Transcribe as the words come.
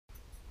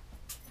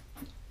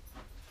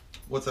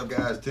What's up,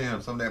 guys?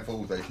 Tim, Some Damn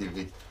Fools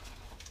ATV.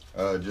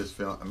 Just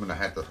feeling, I'm gonna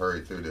have to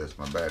hurry through this.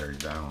 My battery's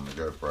down on the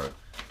GoPro.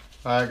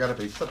 I got a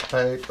piece of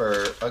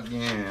paper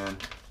again,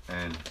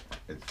 and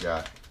it's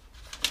got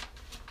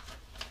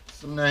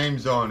some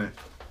names on it.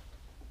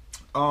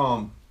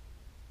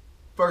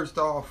 First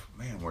off,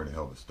 man, where the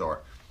hell to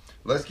start?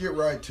 Let's get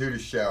right to the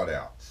shout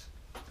outs.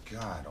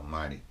 God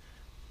almighty.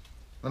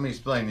 Let me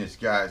explain this,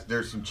 guys.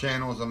 There's some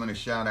channels I'm going to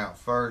shout out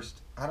first.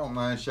 I don't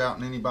mind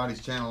shouting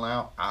anybody's channel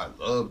out. I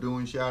love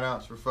doing shout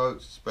outs for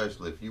folks,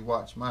 especially if you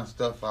watch my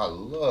stuff. I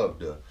love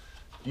to,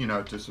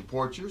 to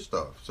support your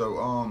stuff. So,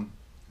 of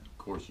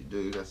course you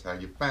do. That's how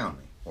you found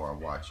me. Or I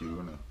watch you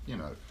and,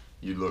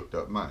 you looked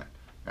up mine.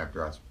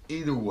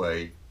 Either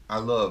way, I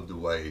love the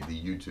way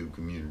the YouTube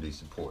community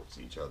supports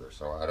each other.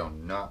 So I do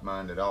not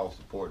mind at all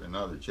supporting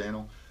another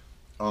channel.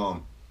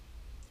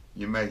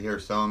 You may hear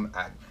some,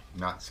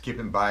 not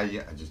skipping by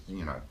you. I just,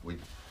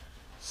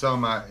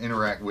 some I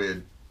interact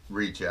with,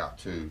 reach out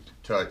to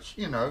touch,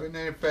 and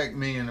they affect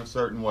me in a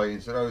certain way.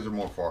 And so those are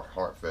more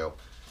heartfelt.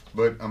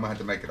 But I'm gonna have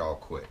to make it all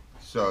quick.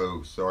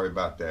 So sorry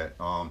about that.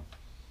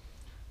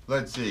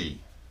 Let's see.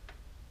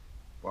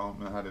 Well, I don't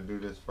know how to do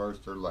this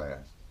first or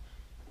last.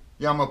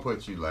 Yeah, I'm gonna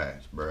put you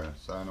last, bruh.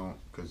 So I don't,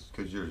 cause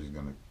yours is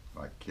gonna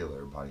like kill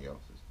everybody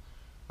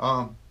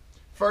else's.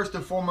 First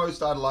and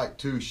foremost, I'd like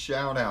to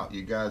shout out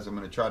you guys. I'm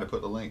going to try to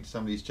put the link to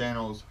some of these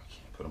channels. I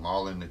can't put them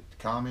all in the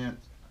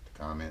comments,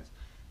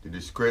 the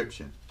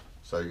description.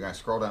 So you're going to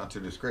scroll down to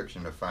the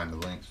description to find the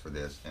links for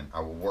this. And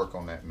I will work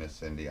on that, Miss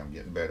Cindy. I'm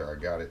getting better. I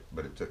got it,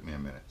 but it took me a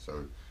minute.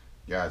 So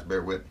guys,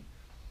 bear with me.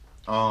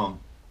 4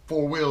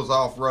 Wheels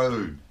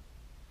Off-Road.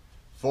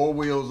 4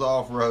 Wheels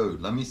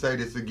Off-Road. Let me say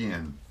this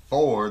again.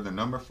 4, the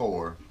number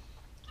 4,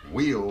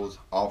 Wheels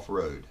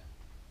Off-Road.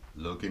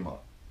 Look him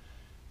up.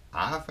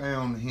 I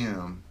found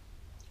him,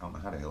 I don't know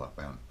how the hell I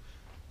found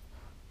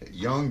him. A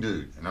young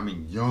dude, and I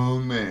mean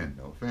young man,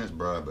 no offense,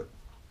 bro, but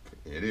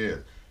it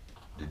is.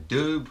 The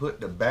dude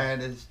put the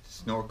baddest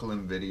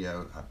snorkeling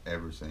video I've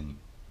ever seen,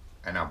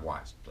 and I've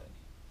watched plenty,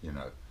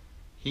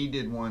 He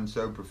did one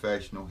so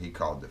professional, he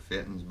called the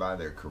fittings by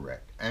their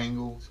correct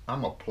angles.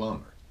 I'm a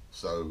plumber,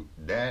 so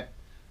that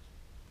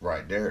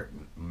right there,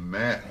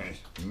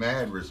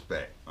 mad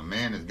respect. A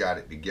man has got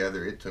it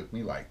together. It took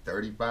me like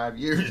 35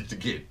 years to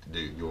get to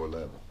do your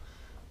level.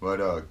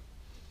 But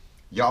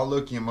y'all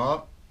look him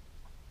up.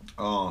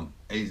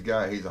 He's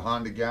a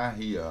Honda guy.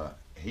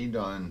 He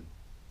done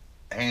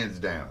hands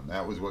down.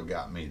 That was what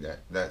got me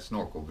that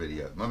snorkel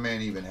video. My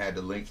man even had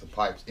the lengths of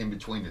pipes in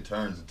between the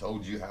turns and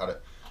told you how to.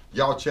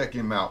 Y'all check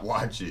him out.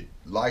 Watch it.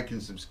 Like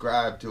and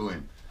subscribe to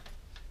him.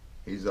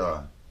 He's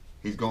gonna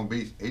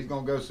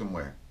go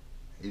somewhere.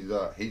 He's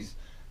got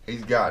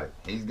it.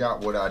 He's got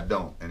what I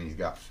don't, and he's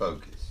got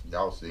focus.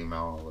 Y'all see him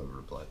all over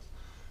the place.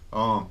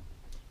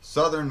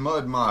 Southern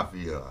Mud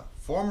Mafia,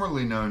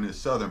 formerly known as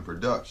Southern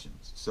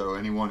Productions. So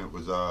anyone that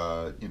was,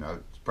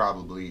 it's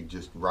probably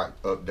just right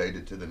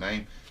updated to the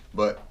name.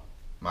 But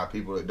my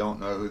people that don't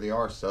know who they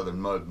are,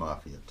 Southern Mud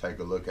Mafia. Take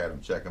a look at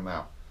them. Check them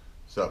out.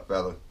 What's up,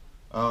 fella?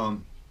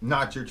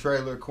 Not Your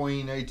Trailer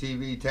Queen,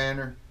 ATV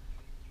Tanner.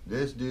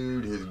 This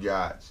dude has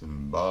got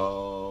some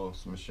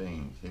boss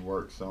machines. He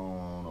works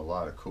on a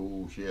lot of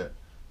cool shit.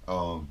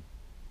 And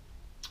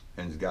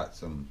he's got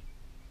some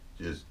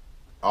just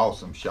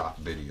awesome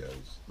shop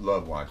videos.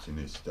 Love watching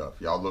this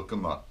stuff. Y'all look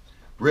him up.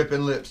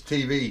 Rippin' Lips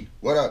TV.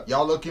 What up?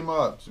 Y'all look him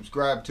up.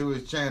 Subscribe to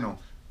his channel.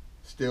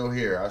 Still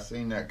here. I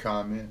seen that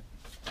comment.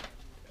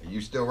 You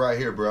still right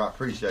here, bro. I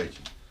appreciate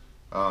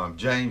you.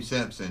 James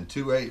Simpson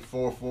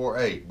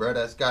 28448. Bro,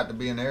 that's got to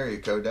be an area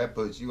code. That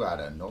puts you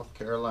out of North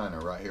Carolina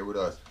right here with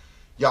us.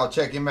 Y'all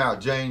check him out,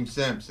 James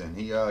Simpson.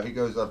 He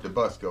goes up to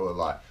Busco a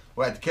lot.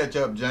 We'll have to catch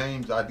up,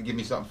 James. I have to give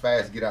me something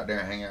fast to get out there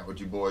and hang out with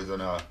you boys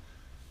and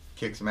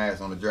kick some ass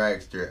on the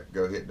drag strip.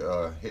 Go hit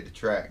the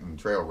track and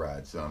trail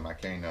ride some. I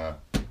can't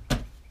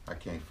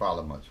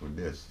follow much with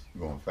this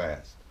going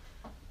fast.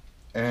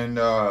 And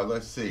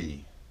let's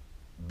see,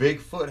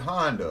 Bigfoot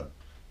Honda.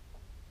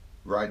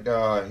 Right,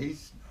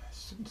 he's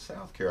in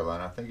South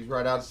Carolina. I think he's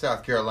right out of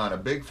South Carolina.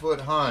 Bigfoot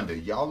Honda.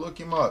 Y'all look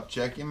him up.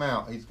 Check him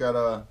out. He's got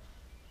a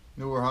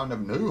new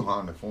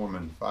Honda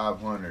Foreman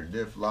 500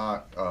 diff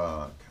lock.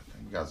 I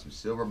think he got some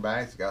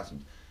silverbacks. Got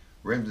some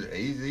rims.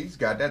 He's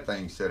got that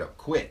thing set up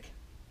quick.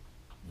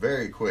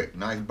 Very quick.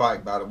 Nice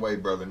bike, by the way,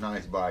 brother.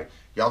 Nice bike.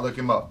 Y'all look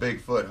him up.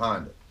 Bigfoot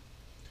Honda.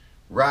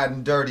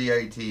 Riding Dirty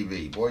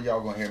ATV. Boy,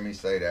 y'all gonna hear me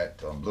say that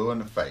till I'm blue in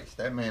the face.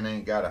 That man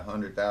ain't got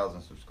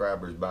 100,000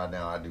 subscribers by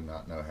now. I do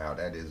not know how.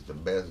 That is the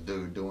best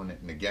dude doing it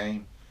in the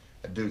game.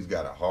 That dude's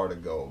got a heart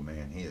of gold,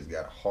 man. He has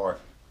got a heart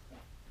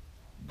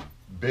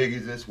big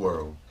as this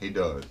world. He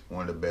does.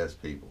 One of the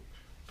best people.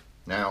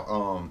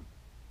 Now,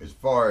 as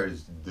far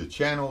as the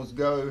channels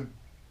go,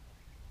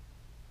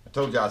 I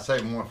told you I'd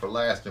save one for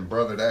last, and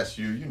brother, that's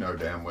you. You know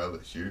damn well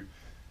it's you.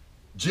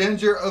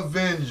 Ginger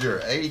Avenger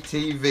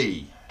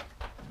ATV.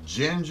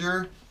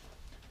 Ginger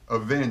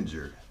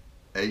Avenger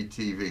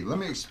ATV. Let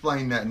me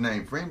explain that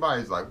name. For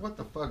anybody who's like, what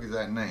the fuck is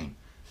that name?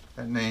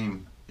 That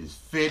name is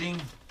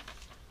fitting.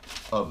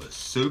 of a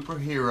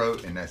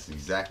superhero, and that's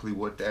exactly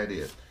what that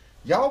is.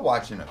 Y'all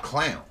watching a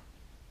clown.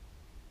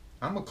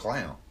 I'm a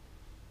clown.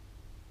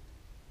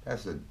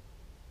 That's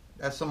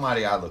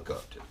somebody I look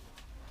up to.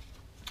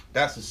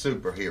 That's a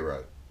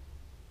superhero.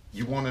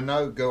 You want to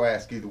know? Go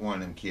ask either one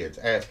of them kids.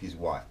 Ask his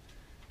wife.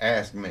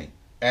 Ask me.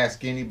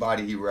 Ask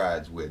anybody he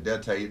rides with. They'll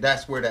tell you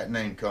that's where that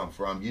name come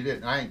from. You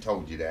didn't. I ain't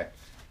told you that.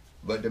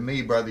 But to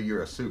me, brother,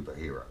 you're a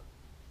superhero.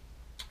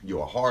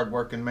 You're a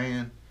hard-working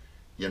man.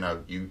 You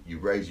know, you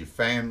raise your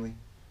family.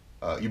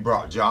 You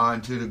brought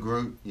John to the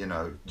group. You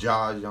know,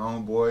 John's your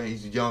own boy.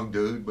 He's a young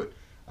dude, but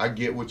I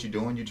get what you're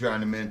doing. You're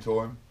trying to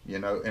mentor him. You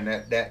know, and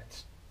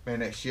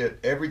that shit.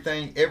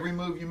 Everything, every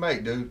move you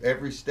make, dude.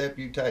 Every step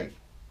you take,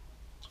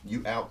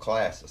 you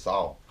outclass us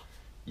all.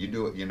 You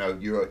do it. You know,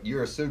 you're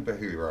a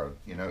superhero.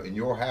 You know, in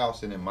your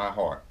house and in my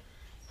heart.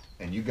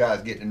 And you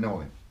guys get to know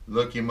him.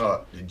 Look him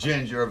up. The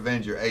Ginger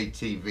Avenger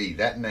ATV.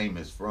 That name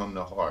is from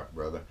the heart,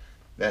 brother.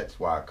 That's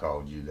why I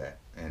called you that.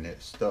 And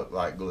it stuck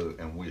like glue.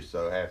 And we're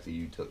so happy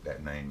you took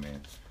that name,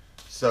 man.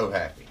 So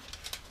happy.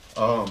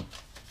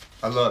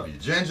 I love you.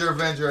 Ginger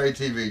Avenger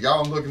ATV.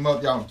 Y'all look him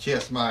up. Y'all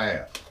kiss my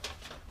ass.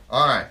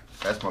 Alright.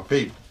 That's my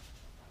people.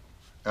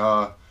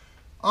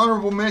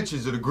 Honorable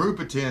mentions of the group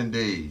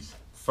attendees.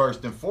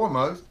 First and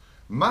foremost,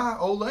 my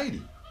old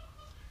lady.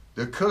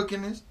 The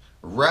cookingest,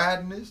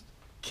 ridingest,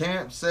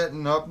 camp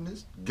setting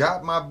upness,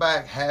 got my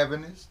back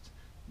havingest,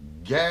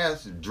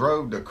 gas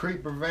drove the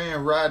creeper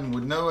van riding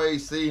with no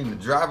AC and the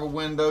driver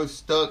window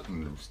stuck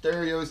and the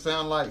stereo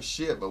sound like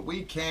shit, but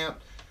we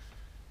camped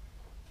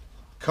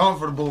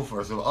comfortable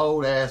for some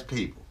old ass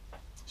people.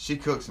 She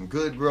cooked some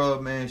good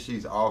grub, man.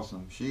 She's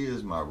awesome. She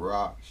is my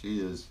rock.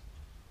 She's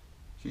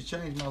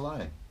changed my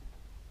life.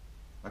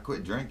 I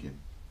quit drinking,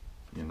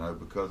 you know,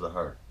 because of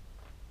her.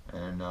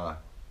 And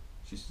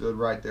she stood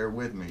right there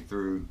with me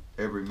through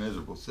every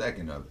miserable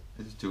second of it.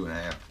 This is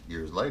 2.5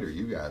 years later.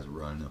 You guys are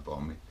running up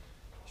on me.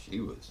 She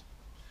was.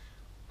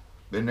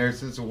 Been there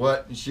since the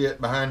what and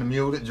shit behind the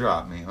mule that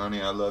dropped me.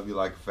 Honey, I love you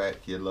like a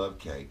fat kid love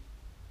cake.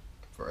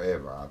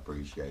 Forever, I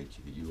appreciate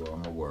you. You are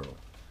my world.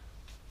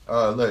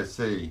 Let's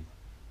see.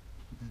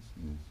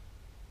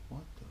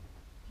 What the?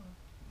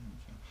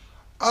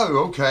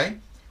 Oh, okay.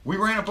 We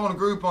ran up on a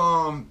group.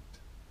 I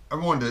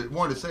wanted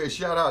to say a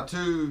shout out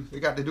to. They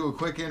got to do a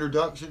quick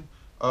introduction.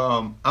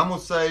 I'm gonna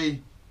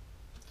say,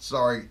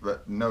 sorry,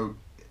 but no.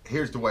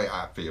 Here's the way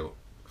I feel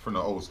from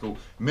the old school.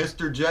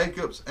 Mr.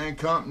 Jacobs and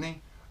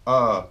company.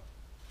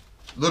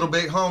 Little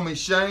big homie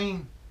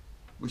Shane.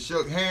 We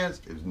shook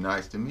hands. It was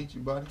nice to meet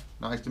you, buddy.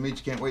 Nice to meet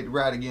you. Can't wait to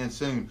ride again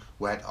soon.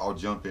 We had to all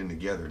jump in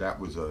together. That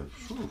was a.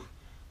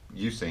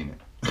 You seen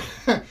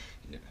it.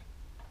 Yeah,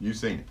 you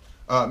seen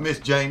it. Miss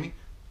Jamie.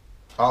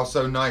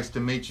 Also nice to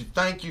meet you.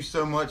 Thank you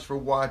so much for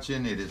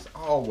watching. It is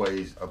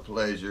always a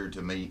pleasure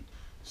to meet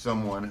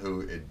someone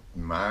who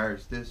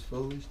admires this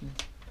foolishness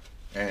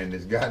and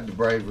has got the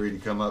bravery to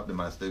come up to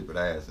my stupid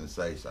ass and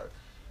say so.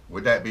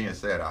 With that being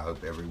said, I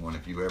hope everyone,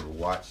 if you ever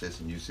watch this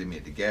and you see me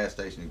at the gas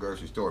station, the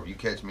grocery store, if you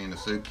catch me in the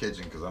soup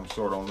kitchen because I'm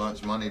short on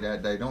lunch money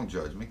that day, don't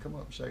judge me. Come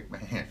up and shake my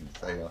hand and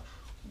say,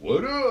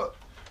 what up?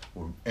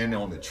 And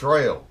on the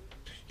trail,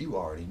 you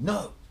already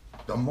know.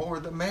 The more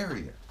the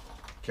merrier.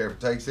 Care if it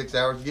takes 6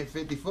 hours to get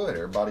 50 foot.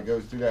 Everybody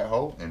goes through that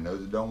hole, and those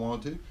that don't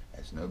want to,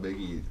 that's no biggie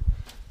either.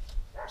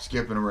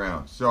 Skipping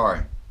around.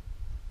 Sorry.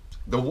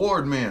 The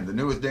Ward Men, the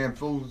newest Damn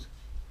Fools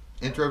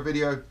intro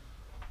video.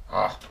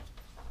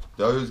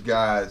 Those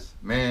guys,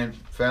 man,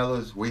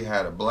 fellas, we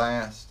had a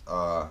blast.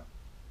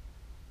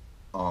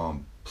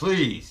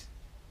 Please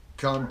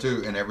come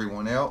to, and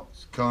everyone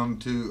else, come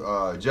to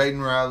Jayden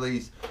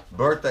Rileys'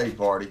 birthday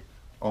party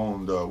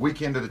on the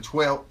weekend of the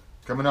 12th,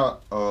 coming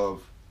up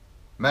of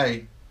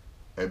May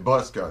at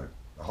Busco.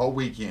 The whole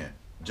weekend.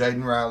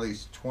 Jayden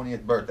Rileys'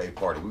 20th birthday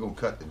party. We're going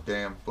to cut the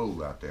damn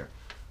fool out there.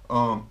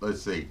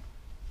 Let's see.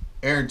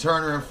 Aaron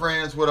Turner and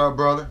friends with our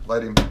brother.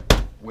 Let him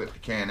whip the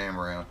Can-Am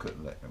around.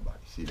 Couldn't let nobody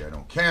see that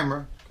on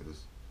camera.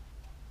 Because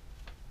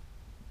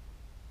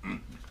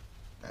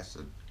that's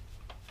a...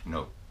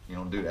 No, you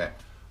don't do that.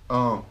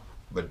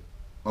 But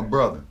my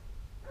brother.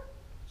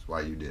 That's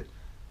why you did.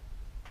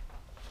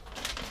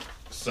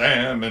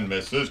 Sam and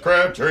Mrs.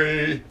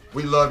 Crabtree.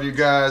 We love you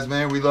guys,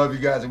 man. We love you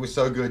guys. It was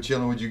so good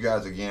chilling with you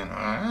guys again.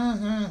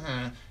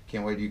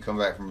 Can't wait till you come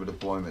back from a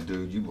deployment,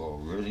 dude. You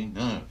already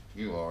know.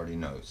 You already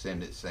know.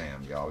 Send it,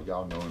 Sam, y'all.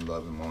 Y'all know and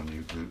love him on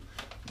YouTube.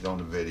 He's on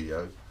the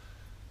video.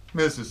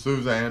 Mrs.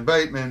 Suzanne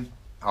Bateman.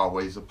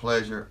 Always a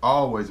pleasure.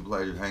 Always a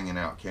pleasure hanging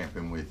out,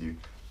 camping with you.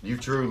 You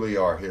truly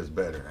are his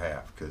better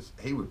half, because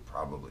he would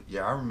probably...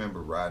 Yeah, I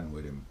remember riding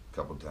with him a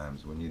couple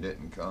times when you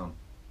didn't come.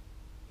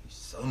 He's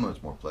so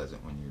much more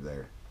pleasant when you're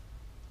there.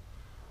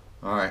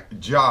 All right,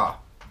 Ja.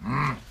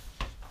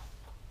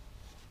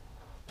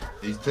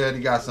 He said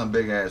he got some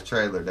big ass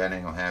trailer. That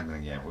ain't gonna happen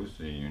again. We'll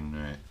see you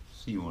tonight.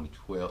 See you on the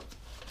 12th.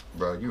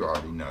 Bro, you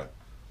already know.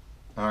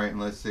 All right, and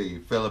let's see.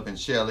 Philip and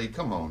Shelly,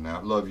 come on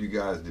now. Love you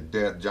guys to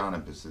death. John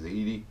and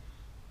Pasadena.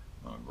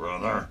 My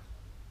brother.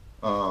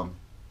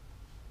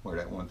 Where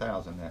that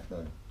 1,000 at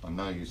though? I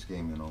know you're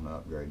scheming on the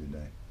upgrade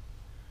today.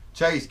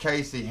 Chase,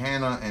 Casey,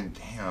 Hannah, and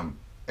damn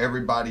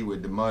everybody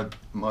with the Mud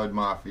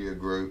Mafia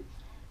group.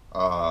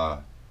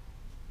 And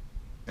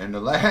the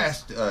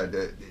last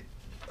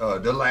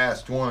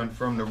one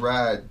from the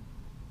ride,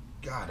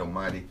 God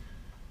Almighty,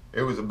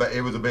 it was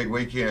a big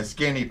weekend.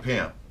 Skinny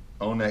Pimp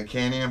on that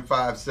Can-Am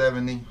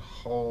 570.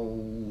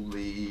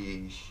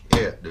 Holy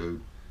shit,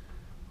 dude!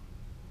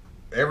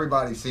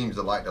 Everybody seems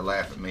to like to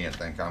laugh at me and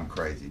think I'm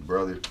crazy,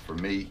 brother. For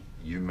me,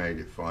 you made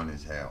it fun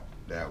as hell.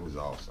 That was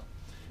awesome.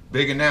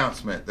 Big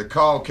announcement. The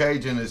Call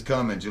Cajun is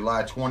coming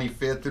July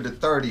 25th through the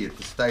 30th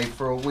to stay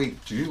for a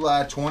week.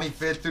 July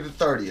 25th through the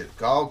 30th.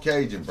 Call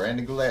Cajun.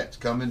 Brandon Gallette's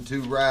coming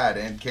to ride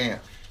and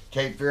camp.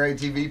 Cape Fear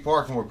ATV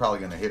Park, and we're probably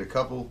going to hit a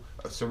couple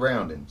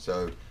surrounding.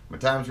 So my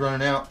time's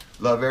running out.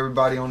 Love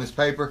everybody on this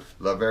paper.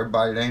 Love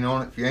everybody that ain't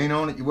on it. If you ain't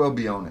on it, you will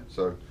be on it.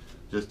 So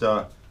just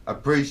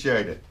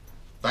appreciate it.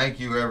 Thank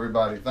you,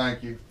 everybody.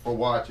 Thank you for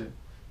watching.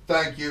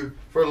 Thank you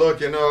for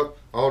looking up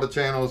all the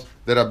channels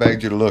that I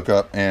begged you to look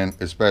up, and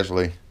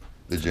especially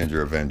the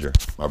Ginger Avenger,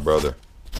 my brother.